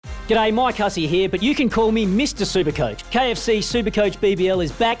G'day, Mike Hussey here, but you can call me Mr. Supercoach. KFC Supercoach BBL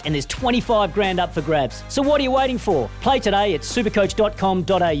is back and there's 25 grand up for grabs. So what are you waiting for? Play today at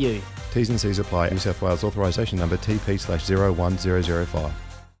supercoach.com.au. T's and C's apply. New South Wales authorisation number TP/01005.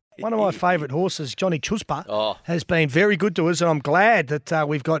 One of my favourite horses, Johnny Chuspa, has been very good to us, and I'm glad that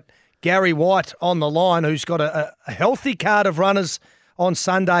we've got Gary White on the line, who's got a healthy card of runners on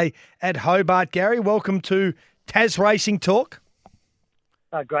Sunday at Hobart. Gary, welcome to Tasracing Talk.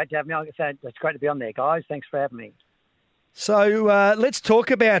 Great to have me on. It's great to be on there, guys. Thanks for having me. So let's talk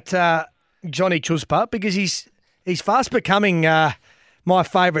about Johnny Chuspa, because he's fast becoming my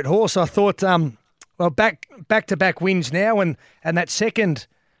favourite horse. I thought, back-to-back wins now, and that second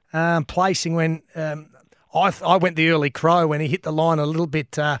placing when I went the early crow when he hit the line a little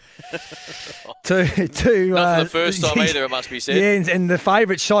bit to not for the first time either, it must be said. Yeah, and the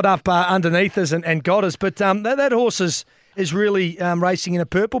favourite shot up underneath us and got us. But that horse is really racing in a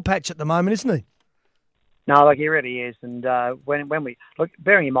purple patch at the moment, isn't he? No, he really is. And when we look,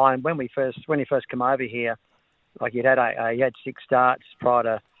 bearing in mind when he first came over here, he had 6 starts prior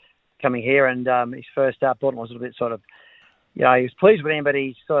to coming here, and his first start, Bolton was a little bit sort of, he was pleased with him, but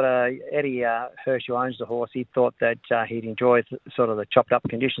he sort of, Eddie Hirsch, who owns the horse, he thought that he'd enjoy sort of the chopped up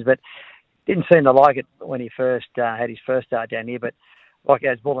conditions, but didn't seem to like it when he first had his first start down here. But like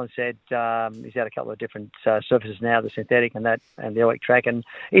as Bullen said, he's had a couple of different surfaces now, the synthetic and the electric track, and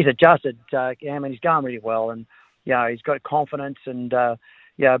he's adjusted. He's going really well, and he's got confidence, and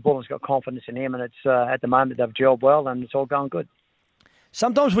Bullen's got confidence in him, and it's at the moment they've gelled well, and it's all going good.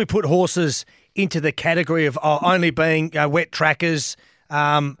 Sometimes we put horses into the category of only being wet trackers.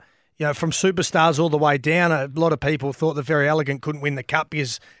 From superstars all the way down. A lot of people thought the Very Elegant couldn't win the Cup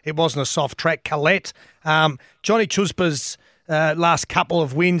because it wasn't a soft track. Colette, Johnny Chuspa's last couple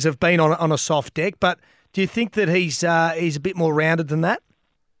of wins have been on a soft deck, but do you think that he's a bit more rounded than that?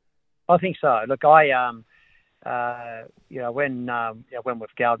 I think so. Look, when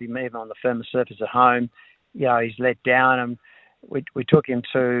we've galloped him even on the firmer surface at home, he's let down, and we took him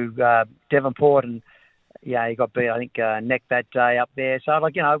to Devonport, and he got beat, I think, neck that day up there. So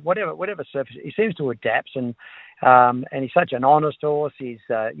whatever surface, he seems to adapt, and he's such an honest horse. He's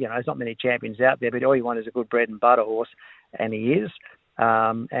there's not many champions out there, but all you want is a good bread and butter horse, and he is.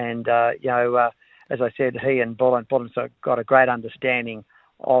 As I said, he and Bullen's got a great understanding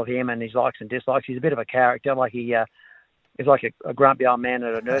of him and his likes and dislikes. He's a bit of a character, he's like a grumpy old man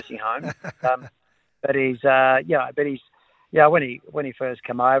at a nursing home. When he first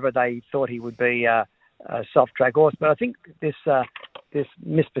came over, they thought he would be a soft track horse, but I think this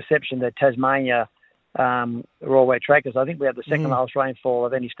misperception that Tasmania are all wet trackers. I think we have the second lowest rainfall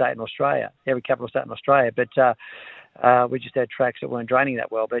of any state in Australia, every capital state in Australia, but we just had tracks that weren't draining that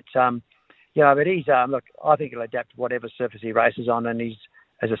well. But he's I think he'll adapt to whatever surface he races on, and he's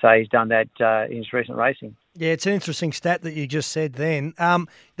done that in his recent racing. Yeah, it's an interesting stat that you just said then.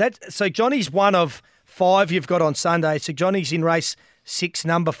 So Johnny's one of 5 you've got on Sunday. So Johnny's in race 6,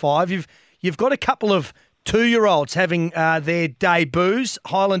 number 5. You've got a couple of 2-year-olds having their debuts,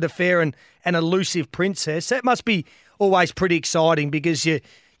 Highland Affair and Elusive Princess. That must be always pretty exciting because you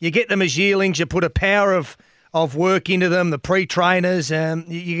get them as yearlings, you put a power of work into them, the pre-trainers,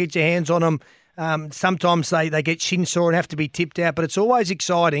 you get your hands on them. Sometimes they get shin sore and have to be tipped out, but it's always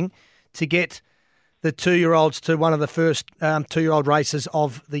exciting to get the 2-year-olds to one of the first 2-year-old races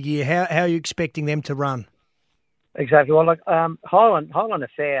of the year. How are you expecting them to run? Exactly. Well, Highland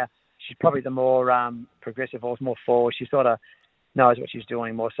Affair, she's probably the more progressive horse, more forward. She sort of knows what she's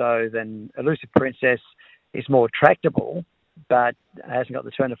doing more so than Elusive Princess is more tractable, but hasn't got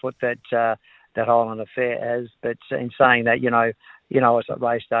the turn of foot that Highland Affair has. But in saying that, it's at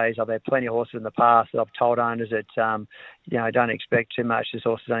race days. I've had plenty of horses in the past that I've told owners that, don't expect too much. This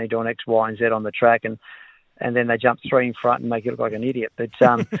horse is only doing X, Y, and Z on the track, and then they jump 3 in front and make you look like an idiot. But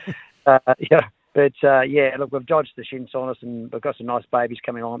look, we've dodged the shin soreness, and we've got some nice babies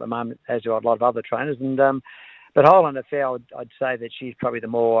coming on at the moment, as do a lot of other trainers. And but Highland Affair, I'd say that she's probably the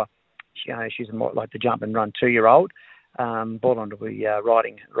more, she's more like the jump and run 2-year-old. Born to be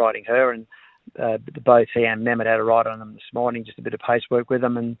riding her, and both he and Mehmet had a ride on them this morning, just a bit of pace work with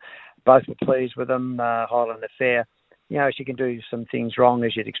them, and both were pleased with them. Highland Affair, she can do some things wrong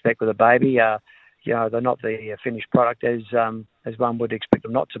as you'd expect with a baby. They're not the finished product as one would expect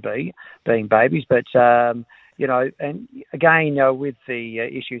them not to be, being babies. But and again, with the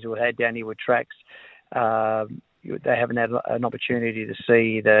issues we've had down here with tracks, they haven't had an opportunity to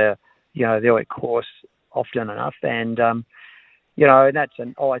see the electric course often enough, and and that's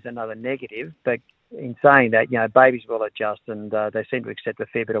always another negative. But in saying that, babies will adjust, and they seem to accept a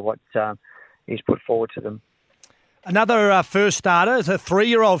fair bit of what is put forward to them. Another first starter is a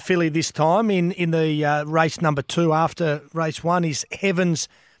 3-year-old filly this time in the race number 2 after race 1 is Heaven's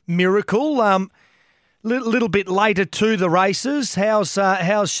Miracle. Little bit later to the races.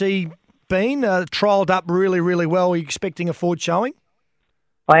 How's she been? Trialled up really, really well. Are you expecting a forward showing?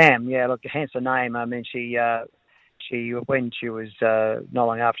 I am, yeah. Look, hence the name. I mean, she when she was not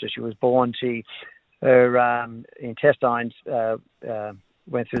long after she was born, her intestines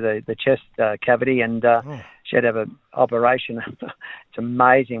went through the chest cavity, and she had to have an operation. It's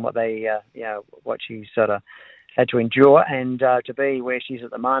amazing what they, what she sort of had to endure, and to be where she's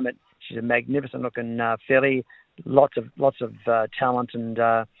at the moment. She's a magnificent looking filly, lots of talent, and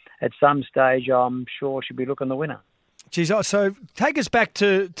at some stage, I'm sure she'll be looking the winner. Geez, so take us back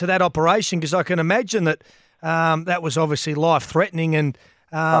to that operation, because I can imagine that that was obviously life-threatening, and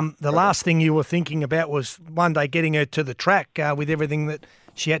the last thing you were thinking about was one day getting her to the track with everything that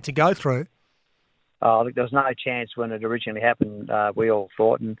she had to go through. Oh, look, there was no chance when it originally happened, we all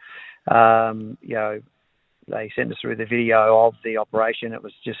thought, and, they sent us through the video of the operation. It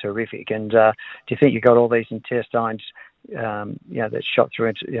was just horrific, and to think you got all these intestines, that shot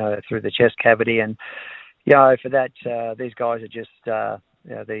through through the chest cavity, and for that, these guys are just,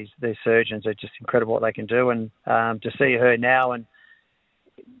 these surgeons are just incredible what they can do. And to see her now, and,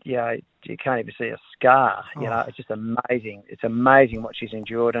 you can't even see a scar, it's just amazing. It's amazing what she's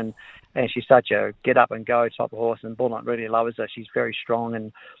endured. And she's such a get up and go type of horse, and Bullknight really loves her. She's very strong.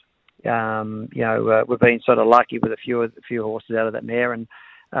 And, we've been sort of lucky with a few horses out of that mare. And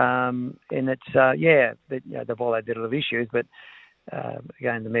it's, they've all had little issues, but,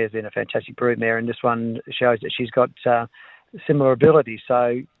 again, the mare's been a fantastic brood mare, and this one shows that she's got similar abilities.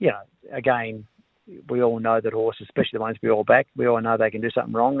 So, again, we all know that horses, especially the ones we all back, we all know they can do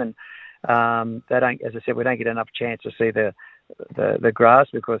something wrong, and they don't. As I said, we don't get enough chance to see the grass,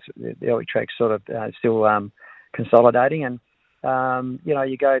 because the early track's sort of still consolidating, and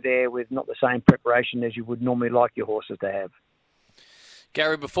you go there with not the same preparation as you would normally like your horses to have.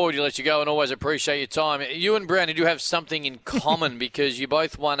 Gary, before we let you go, and always appreciate your time, you and Brownie do have something in common because you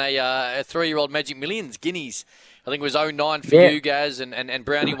both won a 3-year-old Magic Millions Guineas. I think it was 09 for you, Gaz, and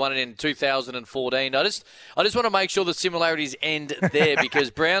Brownie won it in 2014. I just want to make sure the similarities end there,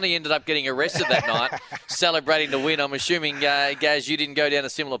 because Brownie ended up getting arrested that night, celebrating the win. I'm assuming, Gaz, you didn't go down a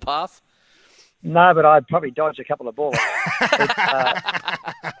similar path? No, but I'd probably dodge a couple of bullets.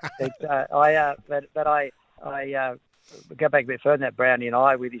 I go back a bit further than that, Brownie and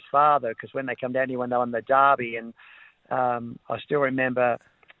I, with his father, because when they come down here when they won the Derby, and I still remember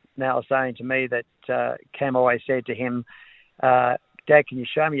Mal saying to me that Cam always said to him, Dad, can you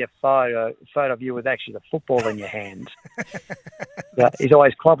show me a photo of you with actually the football in your hand? He's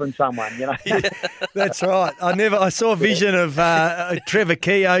always clobbering someone, Yeah, that's right. I saw a vision of Trevor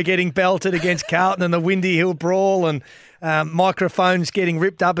Keogh getting belted against Carlton in the Windy Hill Brawl, and microphones getting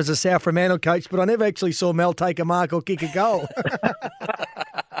ripped up as a South Fremantle coach, but I never actually saw Mel take a mark or kick a goal.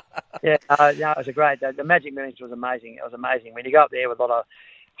 It was a great day. The Magic Millions was amazing. It was amazing. When you go up there with a lot of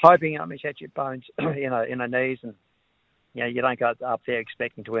hoping, she had your bones, in her knees, and you don't go up there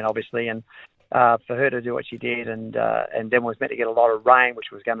expecting to win, obviously. And for her to do what she did, and then was meant to get a lot of rain,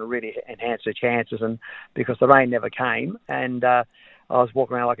 which was going to really enhance her chances, and because the rain never came, and I was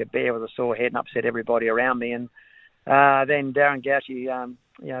walking around like a bear with a sore head and upset everybody around me. And then Darren Gauchi,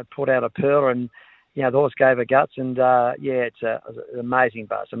 pulled out a pearl, and the horse gave her guts, and it's an amazing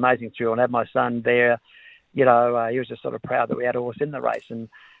buzz, amazing thrill, and have my son there. He was just sort of proud that we had a horse in the race, and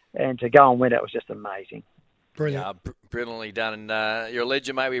to go and win it was just amazing. Brilliant. Brilliantly done. And you're a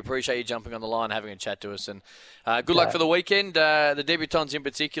legend, mate. We appreciate you jumping on the line, having a chat to us. And good luck for the weekend, the debutants in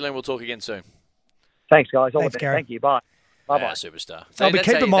particular, and we'll talk again soon. Thanks, guys. Thanks, Gary. Thank you. Bye. Bye-bye. Superstar. I'll be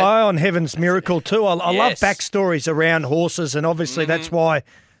keeping my eye on Heaven's Miracle too. I love backstories around horses, and obviously that's why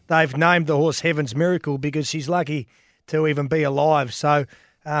they've named the horse Heaven's Miracle, because she's lucky to even be alive. So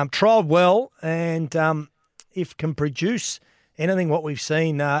trialled well, and if can produce anything what we've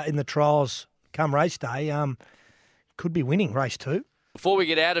seen in the trials come race day, could be winning race 2. Before we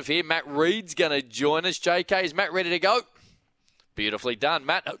get out of here, Matt Reed's going to join us. JK, is Matt ready to go? Beautifully done.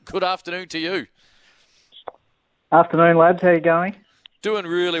 Matt, good afternoon to you. Afternoon, lads. How you going? Doing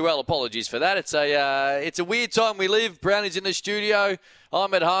really well. Apologies for that. It's a weird time we live. Brownie's in the studio.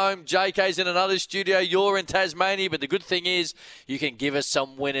 I'm at home. JK's in another studio. You're in Tasmania. But the good thing is you can give us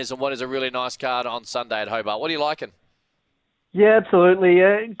some winners on what is a really nice card on Sunday at Hobart. What are you liking? Yeah, absolutely.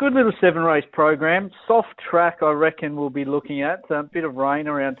 Good little 7-race program. Soft track, I reckon, we'll be looking at. A bit of rain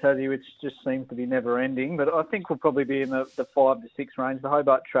around Tassie, which just seems to be never ending. But I think we'll probably be in the 5 to 6 range. The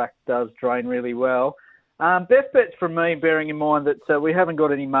Hobart track does drain really well. Best bets from me, bearing in mind that we haven't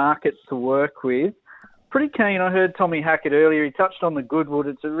got any markets to work with. Pretty keen. I heard Tommy Hackett earlier. He touched on the Goodwood.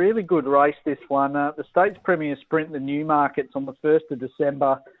 It's a really good race, this one. The States Premier Sprint, the Newmarket's on the 1st of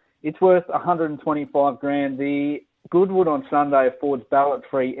December. It's worth 125 grand. The Goodwood on Sunday affords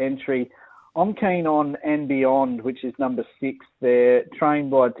ballot-free entry. I'm keen on And Beyond, which is number 6 there,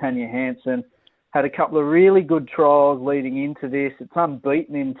 trained by Tanya Hansen. Had a couple of really good trials leading into this. It's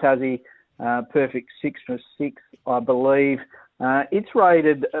unbeaten in Tassie, perfect 6 for 6, I believe. It's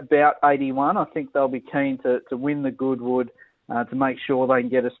rated about 81. I think they'll be keen to win the Goodwood to make sure they can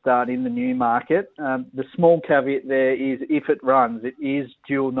get a start in the Newmarket. The small caveat there is if it runs, it is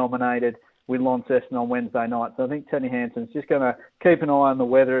dual nominated with Launceston on Wednesday night. So I think Tanya Hansen's just going to keep an eye on the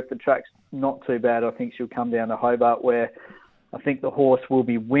weather. If the track's not too bad, I think she'll come down to Hobart, where I think the horse will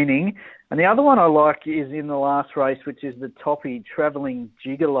be winning. And the other one I like is in the last race, which is the Toppy Travelling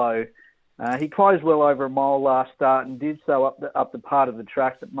Gigolo. He closed well over a mile last start and did so up the part of the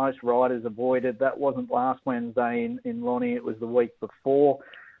track that most riders avoided. That wasn't last Wednesday in Lonnie, it was the week before.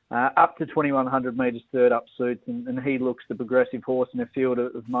 Up to 2,100 metres third up suits, and he looks the progressive horse in a field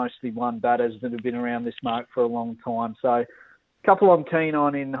of mostly one batters that have been around this mark for a long time. So a couple I'm keen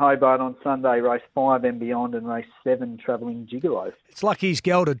on in Hobart on Sunday, race 5 And Beyond, and race 7 Travelling Gigolo. It's like he's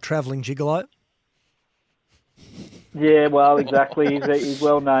gelded, Travelling Gigolo. Yeah, well, exactly. He's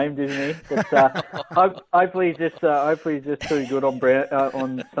well named, isn't he? But hopefully he's just too good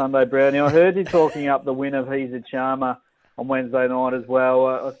on Sunday, Brownie. I heard you talking up the win of He's a Charmer on Wednesday night as well.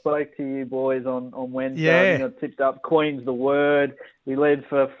 I spoke to you boys on Wednesday. Yeah. I think I tipped up Queen's the Word. We led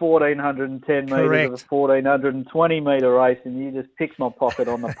for 1,410 metres of a 1,420 metre race, and you just picked my pocket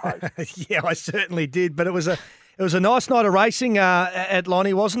on the post. Yeah, I certainly did. But it was a nice night of racing at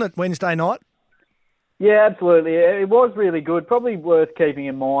Lonnie, wasn't it, Wednesday night? Yeah, absolutely. It was really good. Probably worth keeping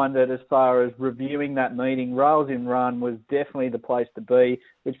in mind that as far as reviewing that meeting, Rails in Run was definitely the place to be,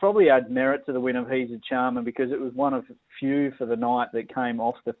 which probably adds merit to the win of He's a Charmer because it was one of few for the night that came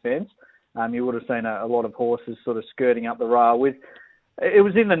off the fence. You would have seen a lot of horses sort of skirting up the rail. It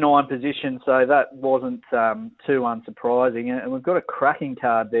was in the 9 position, so that wasn't too unsurprising. And we've got a cracking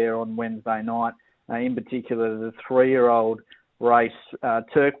card there on Wednesday night, in particular the 3-year-old race.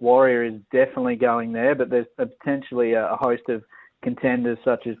 Turk Warrior is definitely going there, but there's potentially a host of contenders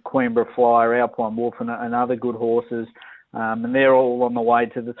such as Queenborough Flyer, Alpine Wolf and other good horses, and they're all on the way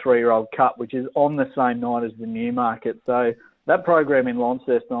to the 3-year-old Cup, which is on the same night as the Newmarket. So that program in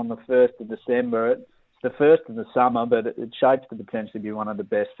Launceston on the 1st of December, it's the first of the summer, but it shapes to potentially be one of the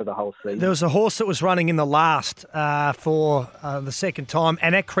best for the whole season. There was a horse that was running in the last for the second time,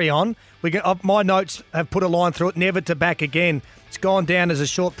 Anacreon. My notes have put a line through it, never to back again. It's gone down as a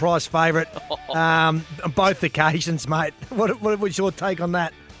short price favourite on both occasions, mate. What was your take on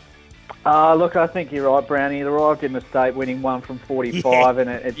that? Look, I think you're right, Brownie. It arrived in the state winning 1 from 45, and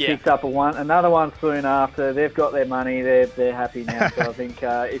it picked up another one soon after. They've got their money. They're happy now. So I think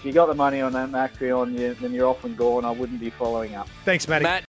if you got the money on that Anacreon, then you're off and gone. I wouldn't be following up. Thanks, Matty. Matt,